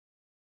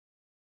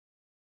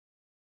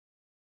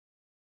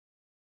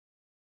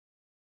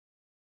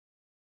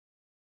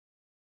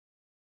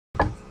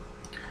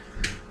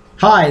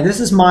Hi, this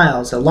is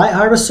Miles at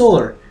LightHarvest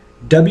Solar,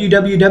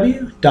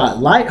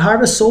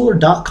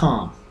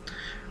 www.lightharvestsolar.com.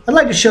 I'd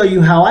like to show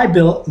you how I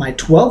built my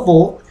 12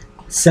 volt,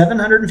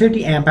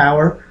 750 amp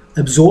hour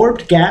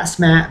absorbed gas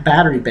mat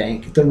battery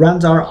bank that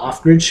runs our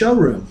off-grid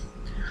showroom.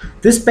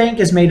 This bank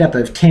is made up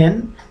of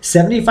 10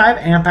 75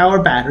 amp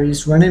hour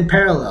batteries run in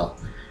parallel.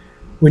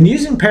 When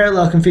using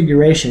parallel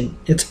configuration,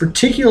 it's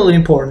particularly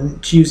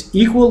important to use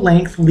equal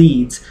length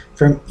leads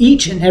from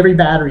each and every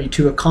battery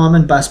to a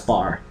common bus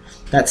bar.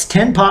 That's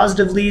 10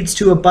 positive leads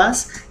to a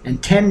bus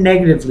and 10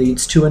 negative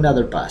leads to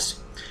another bus.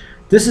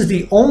 This is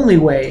the only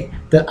way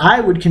that I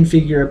would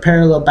configure a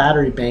parallel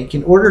battery bank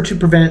in order to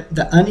prevent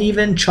the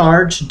uneven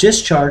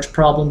charge-discharge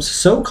problems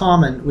so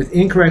common with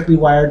incorrectly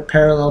wired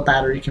parallel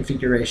battery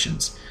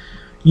configurations.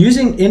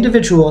 Using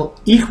individual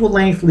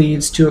equal-length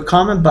leads to a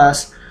common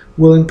bus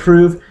will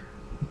improve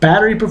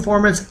battery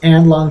performance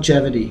and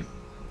longevity.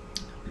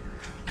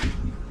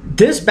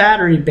 This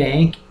battery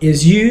bank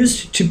is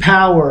used to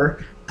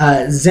power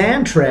a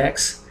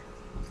Xantrex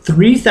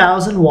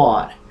 3000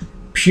 watt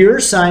pure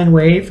sine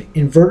wave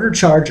inverter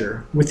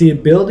charger with the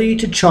ability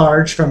to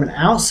charge from an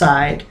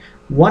outside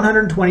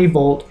 120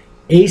 volt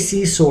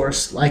AC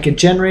source like a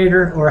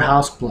generator or a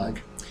house plug.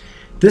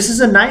 This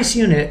is a nice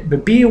unit,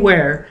 but be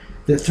aware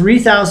that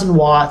 3000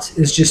 watts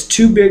is just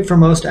too big for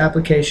most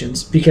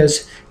applications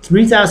because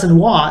 3000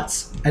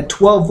 watts at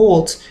 12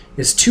 volts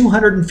is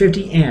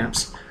 250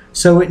 amps.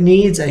 So it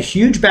needs a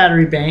huge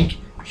battery bank,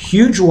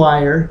 huge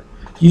wire,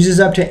 uses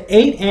up to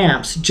 8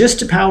 amps just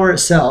to power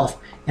itself,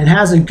 and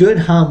has a good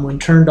hum when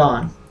turned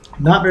on.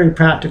 Not very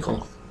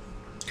practical.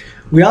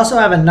 We also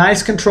have a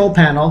nice control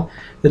panel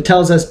that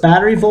tells us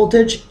battery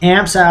voltage,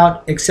 amps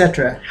out,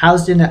 etc.,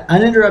 housed in an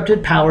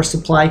uninterrupted power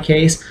supply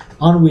case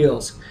on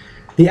wheels.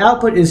 The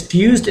output is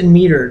fused and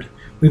metered.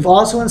 We've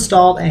also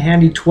installed a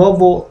handy 12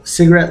 volt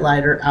cigarette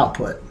lighter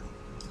output.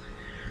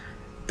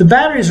 The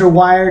batteries are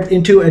wired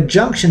into a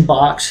junction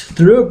box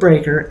through a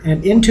breaker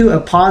and into a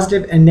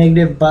positive and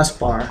negative bus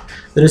bar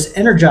that is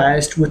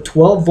energized with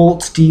 12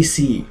 volts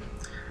DC.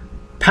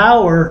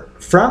 Power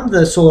from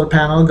the solar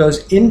panel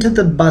goes into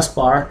the bus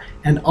bar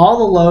and all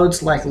the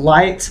loads like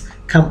lights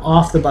come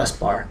off the bus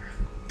bar.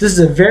 This is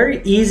a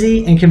very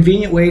easy and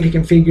convenient way to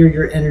configure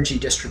your energy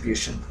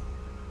distribution.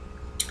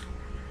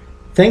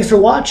 Thanks for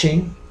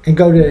watching, and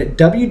go to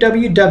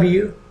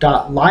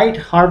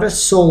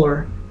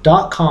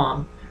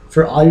www.lightharvestsolar.com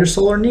for all your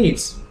solar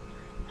needs.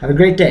 Have a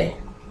great day.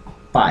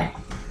 Bye.